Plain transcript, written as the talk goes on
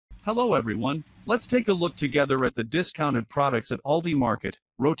Hello everyone, let's take a look together at the discounted products at ALDI Market.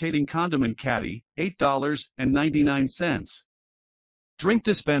 Rotating condiment caddy, $8.99. Drink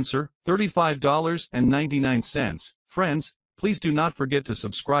dispenser, $35.99. Friends, please do not forget to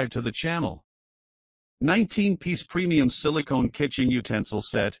subscribe to the channel. 19-piece premium silicone kitchen utensil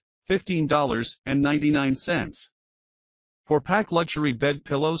set, $15.99. 4-pack luxury bed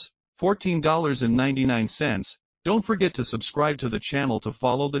pillows, $14.99. Don't forget to subscribe to the channel to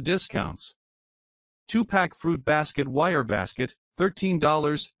follow the discounts. 2-pack fruit basket wire basket,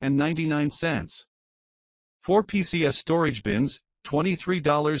 $13.99. 4 PCS storage bins,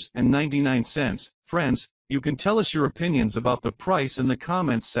 $23.99. Friends, you can tell us your opinions about the price in the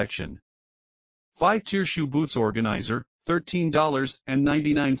comments section. 5-tier shoe boots organizer,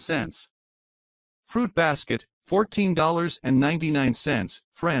 $13.99. Fruit basket, $14.99.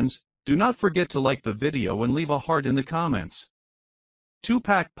 Friends, do not forget to like the video and leave a heart in the comments.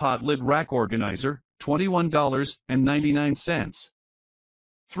 2-pack pot lid rack organizer, $21.99.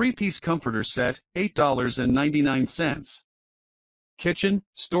 3-piece comforter set, $8.99. Kitchen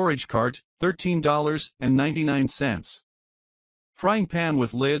storage cart, $13.99. Frying pan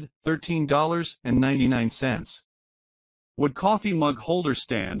with lid, $13.99. Wood coffee mug holder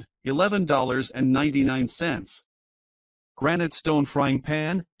stand, $11.99. Granite stone frying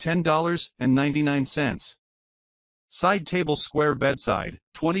pan, $10.99. Side table square bedside,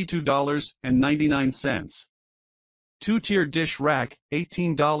 $22.99. 2-tier dish rack,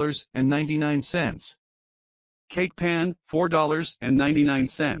 $18.99. Cake pan,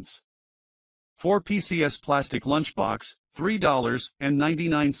 $4.99. 4 PCS plastic lunchbox,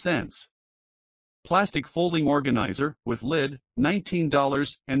 $3.99. Plastic folding organizer, with lid,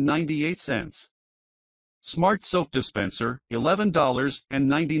 $19.98. Smart soap dispenser,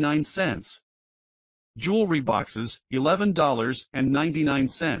 $11.99. Jewelry boxes,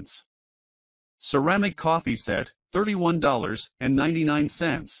 $11.99. Ceramic coffee set,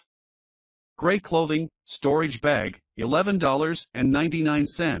 $31.99. Gray clothing, storage bag,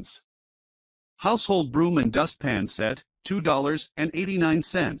 $11.99. Household broom and dustpan set,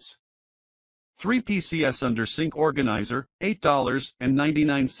 $2.89. 3 PCS under sink organizer,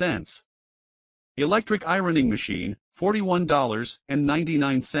 $8.99. Electric ironing machine,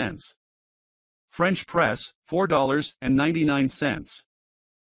 $41.99. French press, $4.99.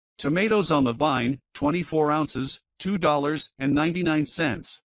 Tomatoes on the vine, 24 ounces,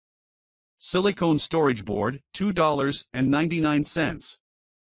 $2.99. Silicone storage board, $2.99.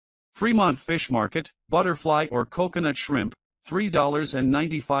 Fremont Fish Market, butterfly or coconut shrimp,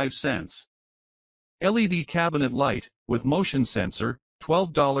 $3.95. LED cabinet light, with motion sensor,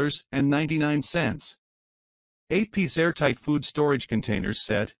 $12.99. 8-piece airtight food storage containers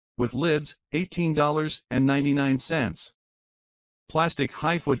set, with lids, $18.99. Plastic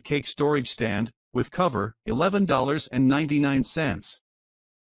high-foot cake storage stand, with cover, $11.99.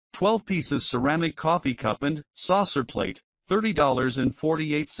 12 pieces ceramic coffee cup and saucer plate,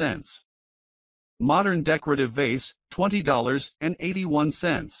 $30.48. Modern decorative vase,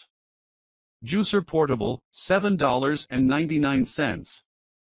 $20.81. Juicer portable, $7.99.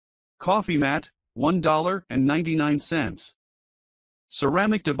 Coffee mat, $1.99.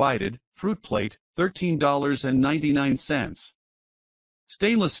 Ceramic divided, fruit plate, $13.99.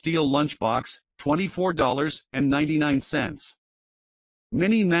 Stainless steel lunchbox, $24.99.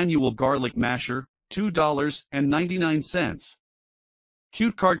 Mini manual garlic masher, $2.99.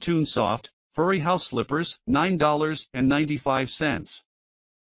 Cute cartoon soft, furry house slippers, $9.95.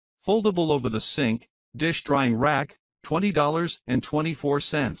 Foldable over the sink, dish drying rack,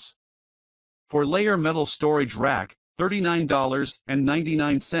 $20.24. 4-layer metal storage rack,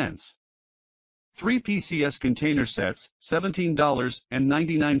 $39.99. 3 PCS container sets,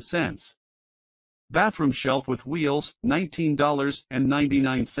 $17.99. Bathroom shelf with wheels,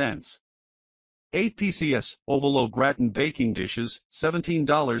 $19.99. 8 PCS oval au gratin baking dishes,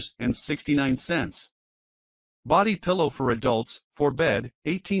 $17.69. Body pillow for adults, for bed,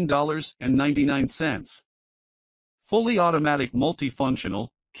 $18.99. Fully automatic multifunctional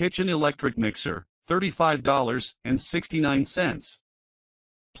kitchen electric mixer, $35.69.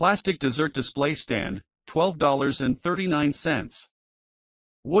 Plastic dessert display stand, $12.39.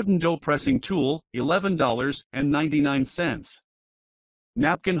 Wooden dough pressing tool, $11.99.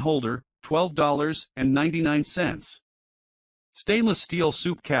 Napkin holder, $12.99. Stainless steel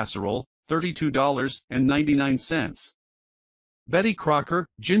soup casserole, $32.99. Betty Crocker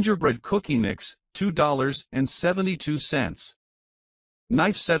gingerbread cookie mix, $2.72.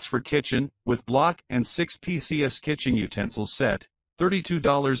 Knife sets for kitchen, with block and 6 PCS kitchen utensils set,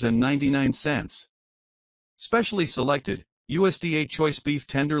 $32.99. Specially selected, USDA choice beef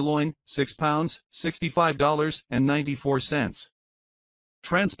tenderloin, 6 pounds, $65.94.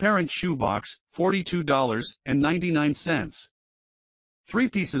 Transparent shoebox, $42.99. 3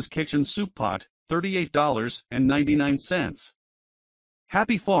 pieces kitchen soup pot, $38.99.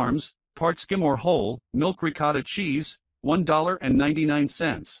 Happy Farms, part skim or whole, milk ricotta cheese,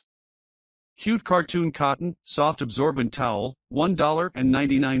 $1.99. Cute cartoon cotton, soft absorbent towel,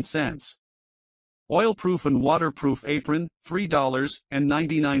 $1.99. Oil-proof and waterproof apron,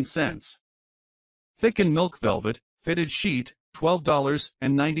 $3.99. Thickened milk velvet, fitted sheet,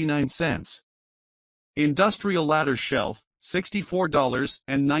 $12.99. Industrial ladder shelf,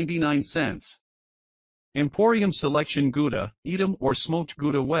 $64.99. Emporium Selection Gouda, Edam or smoked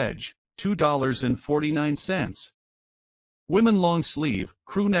Gouda wedge, $2.49. Women long sleeve,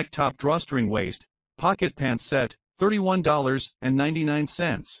 crew neck top drawstring waist, pocket pants set,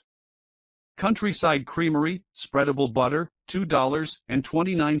 $31.99. Countryside Creamery, spreadable butter,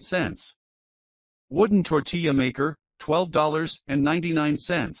 $2.29. Wooden tortilla maker,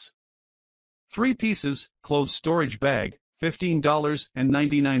 $12.99. 3 pieces, clothes storage bag,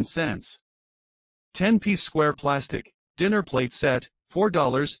 $15.99. 10-piece square plastic, dinner plate set,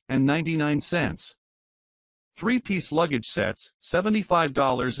 $4.99. 3-piece luggage sets,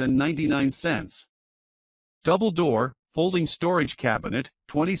 $75.99. Double door, folding storage cabinet,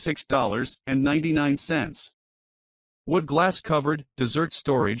 $26.99. Wood glass covered, dessert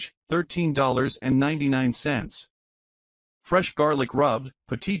storage, $13.99. Fresh garlic rubbed,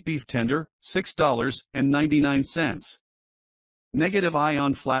 petite beef tender, $6.99. Negative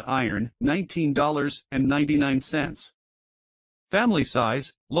ion flat iron, $19.99. Family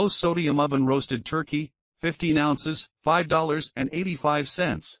size, low sodium oven roasted turkey, 15 ounces,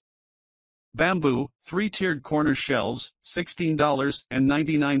 $5.85. Bamboo, 3-tiered corner shelves,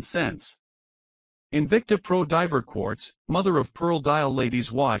 $16.99. Invicta Pro Diver Quartz, mother of pearl dial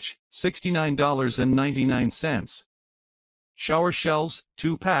ladies watch, $69.99. Shower shelves,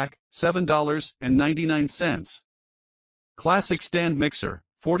 2-pack, $7.99. Classic stand mixer,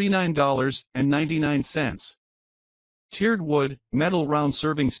 $49.99. Tiered wood, metal round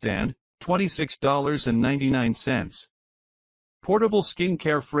serving stand, $26.99. Portable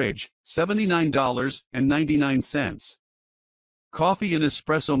skincare fridge, $79.99. Coffee and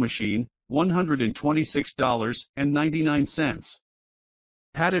espresso machine, $126.99.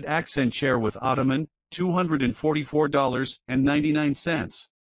 Padded accent chair with ottoman, $244.99.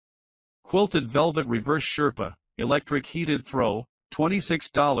 Quilted velvet reverse Sherpa, electric heated throw,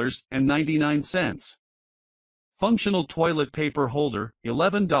 $26.99. Functional toilet paper holder,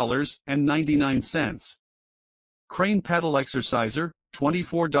 $11.99. Crane pedal exerciser,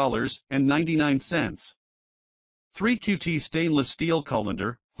 $24.99. 3QT stainless steel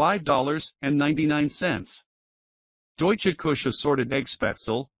colander, $5.99. Deutsche Kusch assorted egg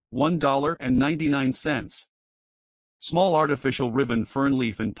spätzle, $1.99. Small artificial ribbon fern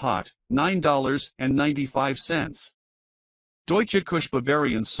leaf and pot, $9.95. Deutsche Kusch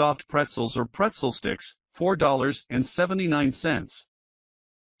Bavarian soft pretzels or pretzel sticks, $4.79.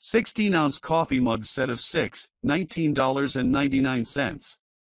 16-ounce coffee mug set of 6, $19.99.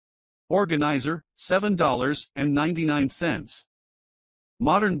 Organizer, $7.99.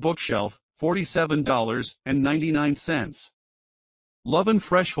 Modern bookshelf, $47.99. Love and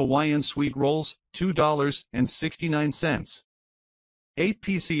Fresh Hawaiian sweet rolls, $2.69. 8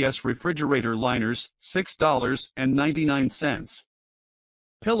 PCS refrigerator liners, $6.99.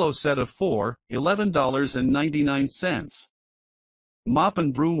 Pillow set of 4, $11.99. Mop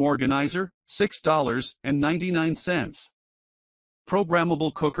and broom organizer, $6.99.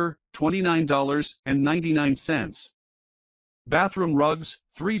 Programmable cooker, $29.99. Bathroom rugs,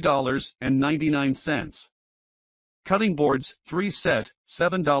 $3.99. Cutting boards, 3 set,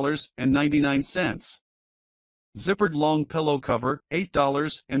 $7.99. Zippered long pillow cover,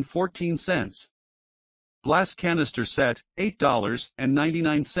 $8.14. Glass canister set,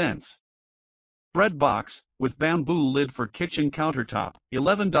 $8.99. Bread box, with bamboo lid for kitchen countertop,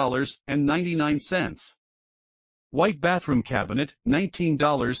 $11.99. White bathroom cabinet,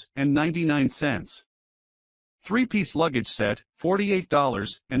 $19.99. 3-piece luggage set,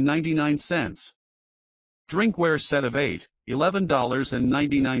 $48.99. Drinkware set of 8,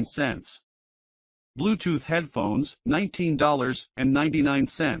 $11.99. Bluetooth headphones,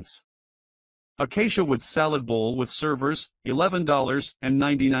 $19.99. Acacia wood salad bowl with servers,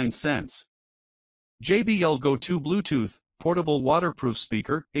 $11.99. JBL Go 2 Bluetooth, portable waterproof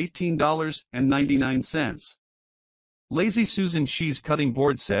speaker, $18.99. Lazy Susan cheese cutting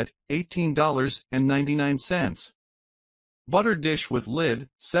board set, $18.99. Butter dish with lid,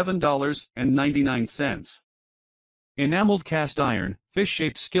 $7.99. Enameled cast iron,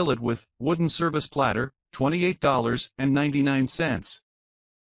 fish-shaped skillet with wooden service platter, $28.99.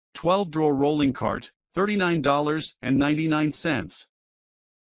 12-drawer rolling cart, $39.99.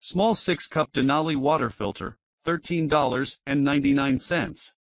 Small 6-cup Denali water filter,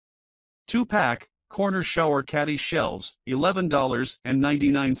 $13.99. 2-pack, corner shower caddy shelves,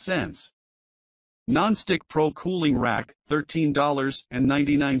 $11.99. Non-stick pro cooling rack,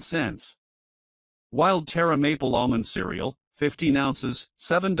 $13.99. Wild Terra maple almond cereal, 15 ounces,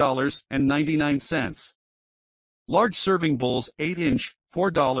 $7.99. Large serving bowls, 8-inch,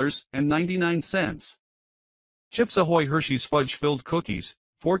 $4.99. Chips Ahoy Hershey's fudge-filled cookies,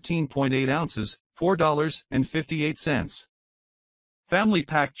 14.8 ounces, $4.58. Family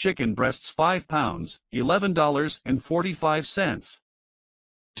pack chicken breasts 5 pounds, $11.45.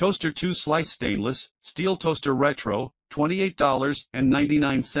 Toaster 2-slice stainless steel toaster retro,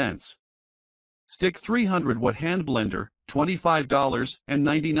 $28.99. Stick 300-watt hand blender,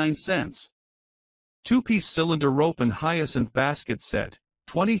 $25.99. 2-piece cylinder rope and hyacinth basket set,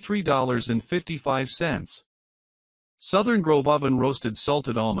 $23.55. Southern Grove oven roasted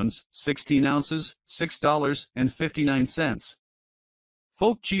salted almonds, 16 ounces, $6.59.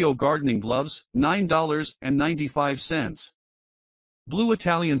 Folk Geo gardening gloves, $9.95. Blue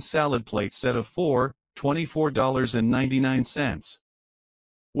Italian salad plate set of 4, $24.99.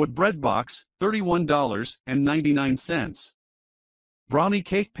 Wood bread box, $31.99. Brownie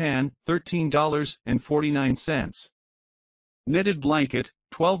cake pan, $13.49. Knitted blanket,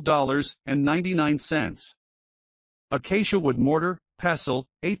 $12.99. Acacia wood mortar, pestle,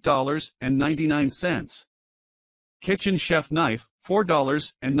 $8.99. Kitchen chef knife,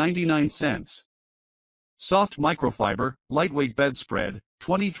 $4.99. Soft microfiber, lightweight bedspread,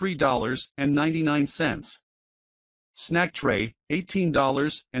 $23.99. Snack tray,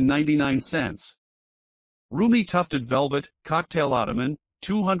 $18.99. Roomy tufted velvet, cocktail ottoman,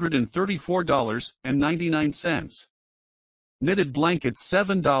 $234.99. Knitted blanket,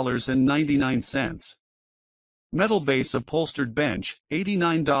 $7.99. Metal base upholstered bench,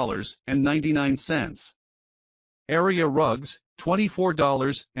 $89.99. Area rugs,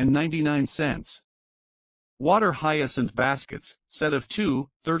 $24.99. Water hyacinth baskets, set of 2,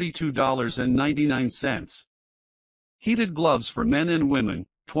 $32.99. Heated gloves for men and women,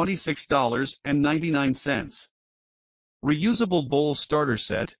 $26.99. Reusable bowl starter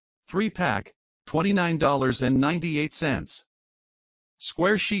set, 3-pack, $29.98.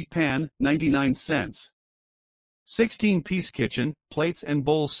 Square sheet pan, 99 cents. 16-piece kitchen, plates and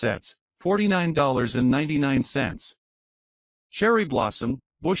bowl sets, $49.99. Cherry blossom,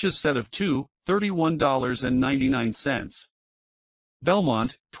 bushes set of 2, $31.99.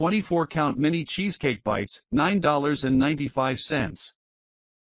 Belmont, 24-count mini cheesecake bites, $9.95.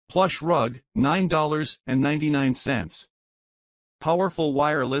 Plush rug, $9.99. Powerful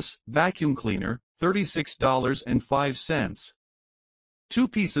wireless vacuum cleaner, $36.05. 2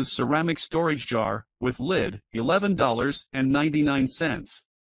 pieces ceramic storage jar, with lid, $11.99.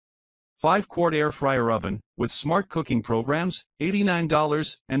 5-quart air fryer oven, with smart cooking programs,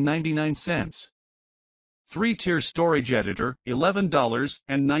 $89.99. 3-tier storage editor,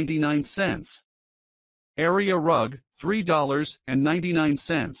 $11.99. Area rug,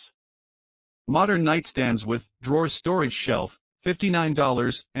 $3.99. Modern nightstands with drawer storage shelf,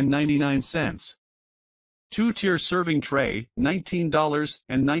 $59.99. 2-tier serving tray,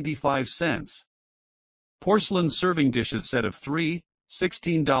 $19.95. Porcelain serving dishes set of 3,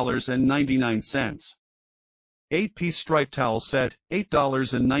 $16.99. 8-piece striped towel set,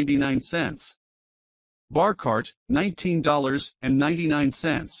 $8.99. Bar cart,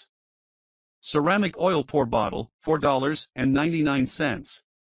 $19.99. Ceramic oil pour bottle, $4.99.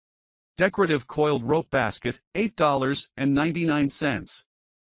 Decorative coiled rope basket, $8.99.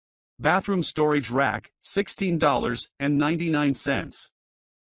 Bathroom storage rack, $16.99.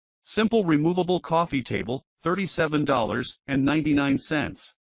 Simple removable coffee table,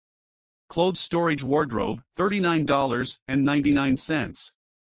 $37.99. Clothes storage wardrobe, $39.99.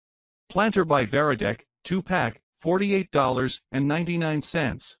 Planter by Veridec, 2-pack,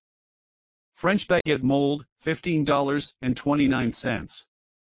 $48.99. French baguette mold, $15.29.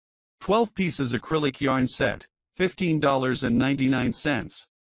 12 pieces acrylic yarn set, $15.99.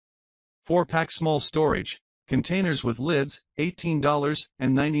 4-pack small storage containers with lids,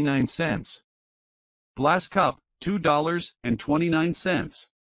 $18.99. Glass cup, $2.29.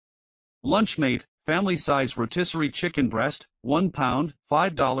 Lunchmate, family size rotisserie chicken breast, 1 pound,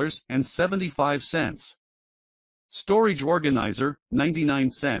 $5.75. Storage organizer, 99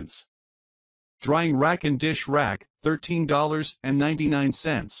 cents. Drying rack and dish rack,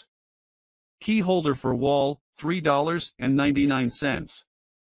 $13.99. Key holder for wall, $3.99.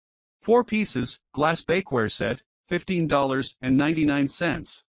 4 pieces, glass bakeware set,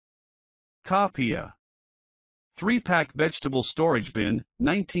 $15.99. Kapia. 3-pack vegetable storage bin,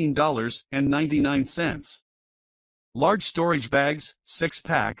 $19.99. Large storage bags,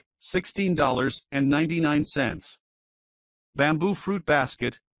 6-pack, $16.99. Bamboo fruit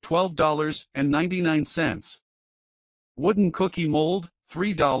basket, $12.99. Wooden cookie mold,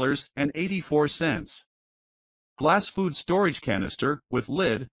 $3.84. Glass food storage canister, with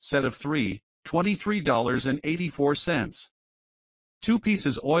lid, set of 3, $23.84. 2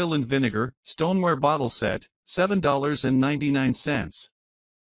 pieces oil and vinegar, stoneware bottle set, $7.99.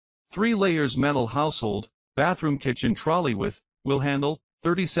 3 layers metal household, bathroom kitchen trolley with, will handle,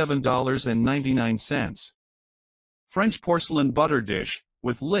 $37.99. French porcelain butter dish,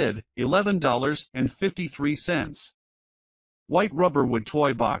 with lid, $11.53. White rubber wood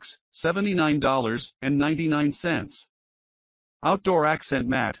toy box, $79.99. Outdoor accent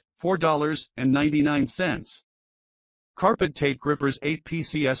mat, $4.99. Carpet tape grippers 8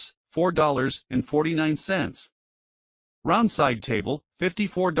 PCS, $4.49. Round side table,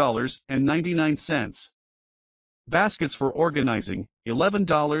 $54.99. Baskets for organizing,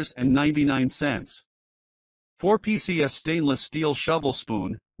 $11.99. 4 PCS stainless steel shovel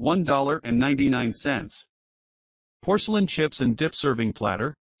spoon, $1.99. Porcelain chips and dip serving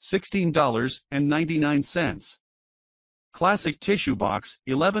platter, $16.99. Classic tissue box,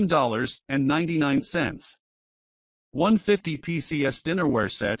 $11.99. 150 PCS dinnerware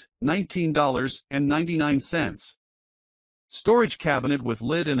set, $19.99. Storage cabinet with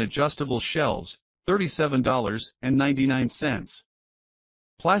lid and adjustable shelves, $37.99.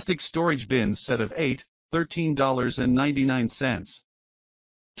 Plastic storage bins set of 8, $13.99.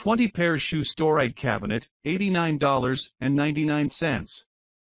 20 pair shoe storage cabinet, $89.99.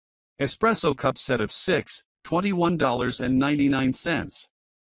 Espresso cup set of 6, $21.99.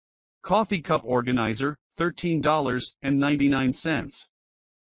 Coffee cup organizer, $13.99.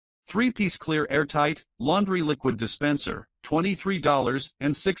 3-piece clear airtight laundry liquid dispenser,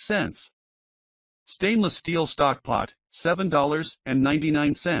 $23.06. Stainless steel stock pot,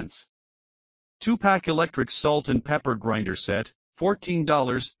 $7.99. 2-pack electric salt and pepper grinder set,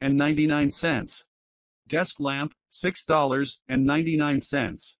 $14.99. Desk lamp,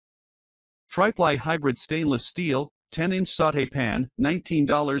 $6.99. Triply hybrid stainless steel, 10-inch sauté pan,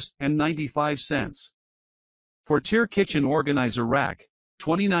 $19.95. 4-tier kitchen organizer rack,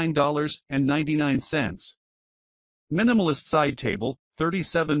 $29.99. Minimalist side table,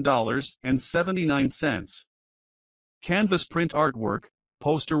 $37.79. Canvas print artwork,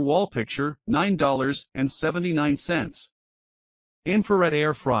 poster wall picture, $9.79. Infrared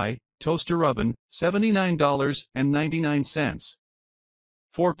air fry, toaster oven, $79.99.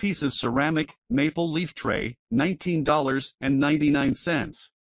 4 pieces ceramic, maple leaf tray, $19.99.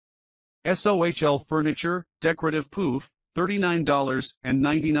 SOHL furniture, decorative poof,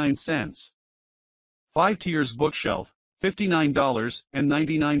 $39.99. 5 tiers bookshelf,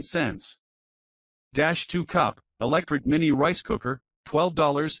 $59.99. Dash 2 cup, electric mini rice cooker,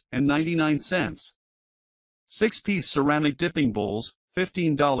 $12.99. 6-piece ceramic dipping bowls,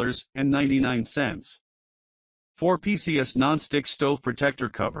 $15.99. 4 PCS non-stick stove protector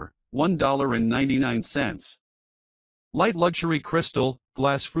cover, $1.99. Light luxury crystal,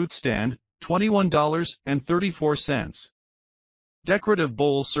 glass fruit stand, $21.34. Decorative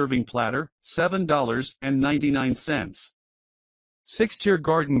bowl serving platter, $7.99. 6-tier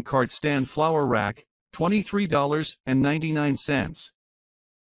garden cart stand flower rack, $23.99.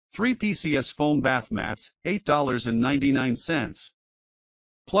 3 PCS foam bath mats, $8.99.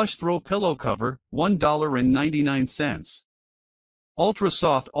 Plush throw pillow cover, $1.99. Ultra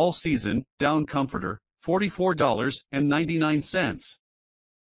soft all season down comforter, $44.99.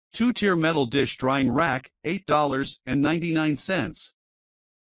 2-tier metal dish drying rack, $8.99.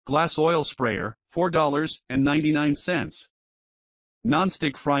 Glass oil sprayer, $4.99.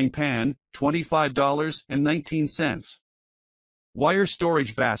 Non-stick frying pan, $25.19. Wire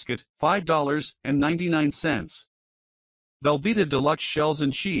storage basket, $5.99. Velveeta deluxe shells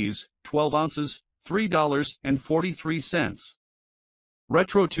and cheese, 12 ounces, $3.43.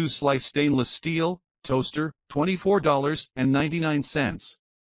 Retro 2-slice stainless steel, toaster, $24.99.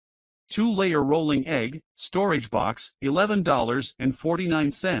 2-layer rolling egg, storage box,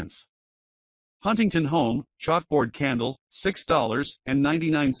 $11.49. Huntington Home, chalkboard candle,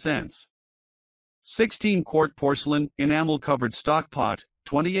 $6.99. 16-quart porcelain, enamel-covered stock pot,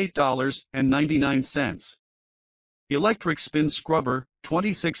 $28.99. Electric spin scrubber,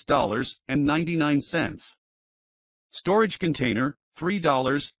 $26.99. Storage container,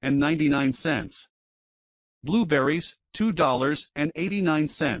 $3.99. Blueberries,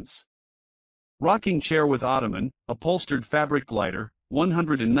 $2.89. Rocking chair with ottoman, upholstered fabric glider,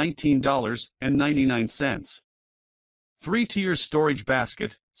 $119.99. 3-tier storage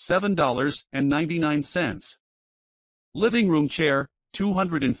basket, $7.99. Living room chair,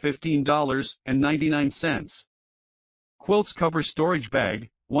 $215.99. Quilts cover storage bag,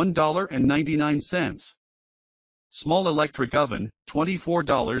 $1.99. Small electric oven,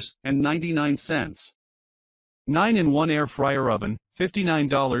 $24.99. 9-in-1 air fryer oven,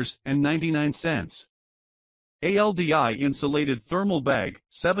 $59.99. ALDI insulated thermal bag,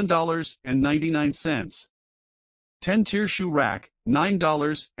 $7.99. 10-tier shoe rack,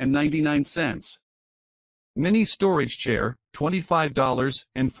 $9.99. Mini storage chair,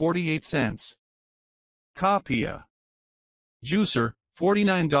 $25.48. Copia. Juicer,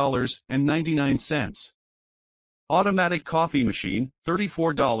 $49.99. Automatic coffee machine,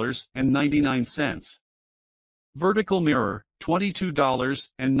 $34.99. Vertical mirror,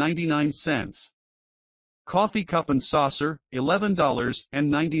 $22.99. Coffee cup and saucer,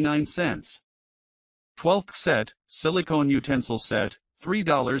 $11.99. 12th set, silicone utensil set,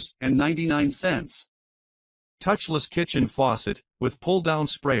 $3.99. Touchless kitchen faucet, with pull-down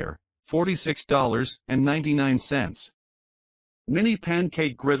sprayer, $46.99. Mini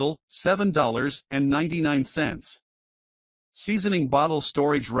pancake griddle, $7.99. Seasoning bottle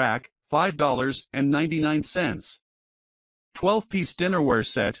storage rack, $5.99. 12-piece dinnerware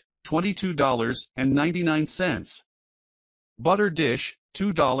set, $22.99. Butter dish,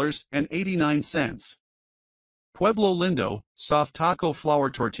 $2.89. Pueblo Lindo, soft taco flour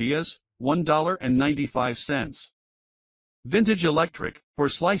tortillas, $1.95. Vintage electric, for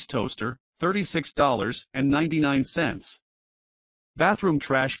slice toaster, $36.99. Bathroom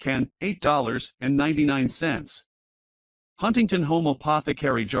trash can, $8.99. Huntington Home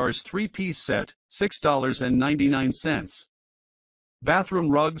Apothecary jars 3-piece set, $6.99. Bathroom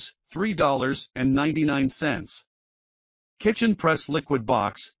rugs, $3.99. Kitchen press liquid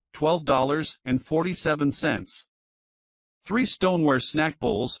box, $12.47. 3 stoneware snack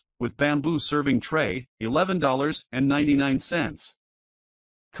bowls, with bamboo serving tray, $11.99.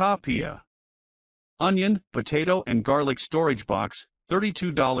 Copia. Onion, potato and garlic storage box,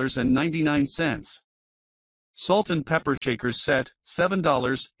 $32.99. Salt and pepper shakers set,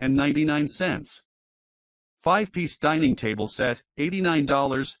 $7.99. 5-piece dining table set,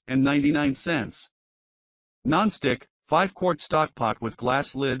 $89.99. Non-stick, 5-quart stock pot with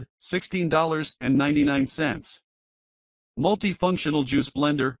glass lid, $16.99. Multifunctional juice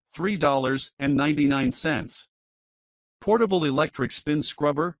blender, $3.99. Portable electric spin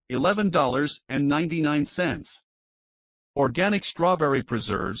scrubber, $11.99. Organic strawberry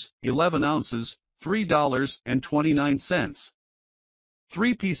preserves, 11 ounces, $3.29.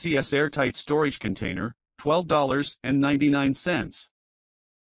 3 PCS airtight storage container, $12.99.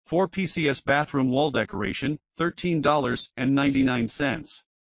 4 PCS bathroom wall decoration, $13.99.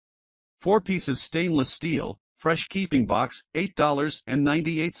 4 pieces stainless steel, fresh keeping box,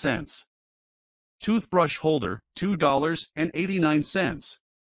 $8.98. Toothbrush holder, $2.89.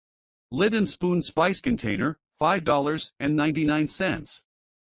 Lid and spoon spice container, $5.99.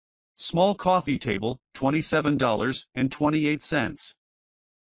 Small coffee table, $27.28.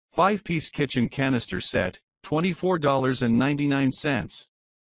 5-piece kitchen canister set, $24.99.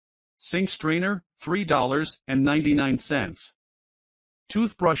 Sink strainer, $3.99.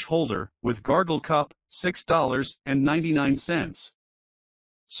 Toothbrush holder, with gargle cup, $6.99.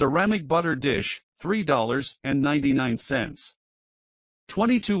 Ceramic butter dish, $3.99.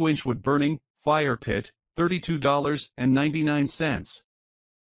 22-inch wood burning fire pit, $32.99.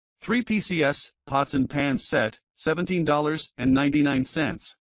 3 PCS pots and pans set,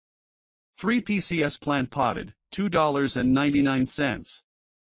 $17.99. 3 PCS plant potted, $2.99.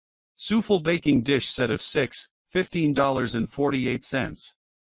 Souffle baking dish set of 6, $15.48.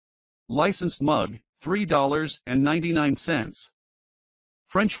 Licensed mug, $3.99.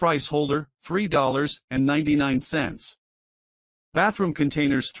 French fries holder, $3.99. Bathroom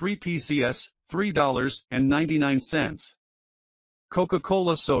containers 3 PCS, $3.99.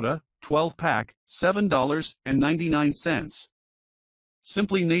 Coca-Cola soda, 12-pack, $7.99.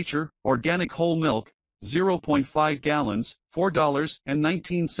 Simply Nature, organic whole milk, 0.5 gallons,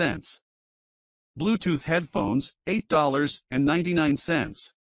 $4.19. Bluetooth headphones,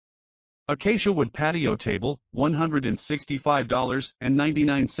 $8.99. Acacia wood patio table,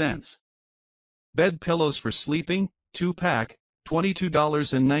 $165.99. Bed pillows for sleeping, 2-pack,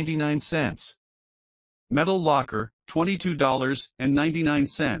 $22.99. Metal locker,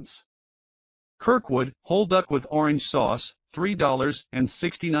 $22.99. Kirkwood whole duck with orange sauce,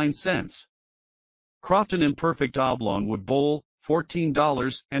 $3.69. Crofton Imperfect Oblong Wood Bowl,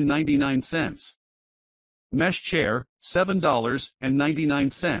 $14.99. Mesh Chair,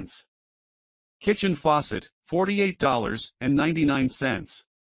 $7.99. Kitchen Faucet, $48.99.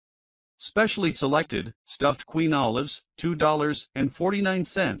 Specially Selected, Stuffed Queen Olives,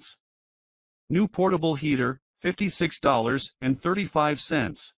 $2.49. New Portable Heater,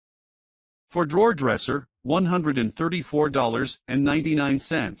 $56.35. For Drawer Dresser,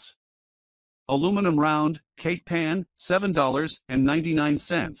 $134.99. Aluminum Round, Cake Pan,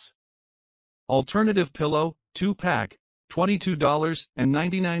 $7.99. Alternative Pillow, 2-pack,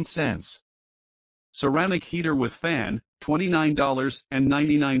 $22.99. Ceramic Heater with Fan,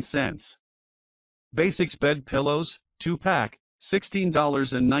 $29.99. Basics Bed Pillows, 2-pack,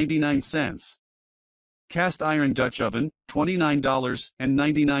 $16.99. Cast Iron Dutch Oven,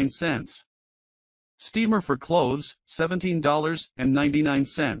 $29.99. Steamer for Clothes,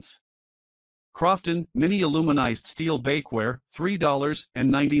 $17.99. Crofton Mini Aluminized Steel Bakeware,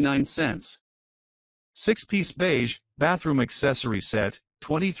 $3.99. 6-piece Beige Bathroom Accessory Set,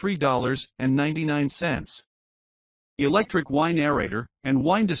 $23.99. Electric Wine Aerator and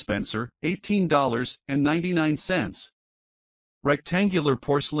Wine Dispenser, $18.99. Rectangular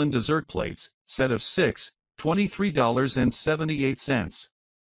Porcelain Dessert Plates, set of 6, $23.78.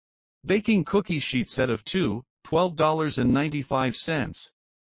 Baking Cookie Sheet set of 2, $12.95.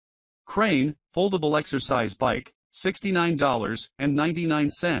 Crane Foldable Exercise Bike,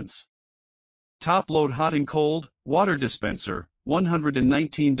 $69.99. Top Load Hot and Cold Water Dispenser,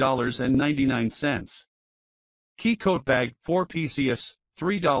 $119.99. Key Coat Bag 4 pieces,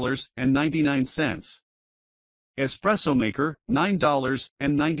 $3.99. Espresso Maker,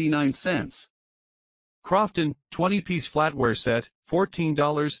 $9.99. Crofton 20-piece Flatware Set,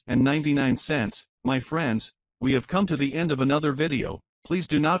 $14.99. My friends, we have come to the end of another video. Please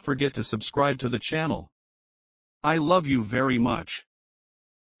do not forget to subscribe to the channel. I love you very much.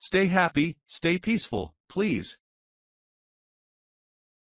 Stay happy, stay peaceful, please.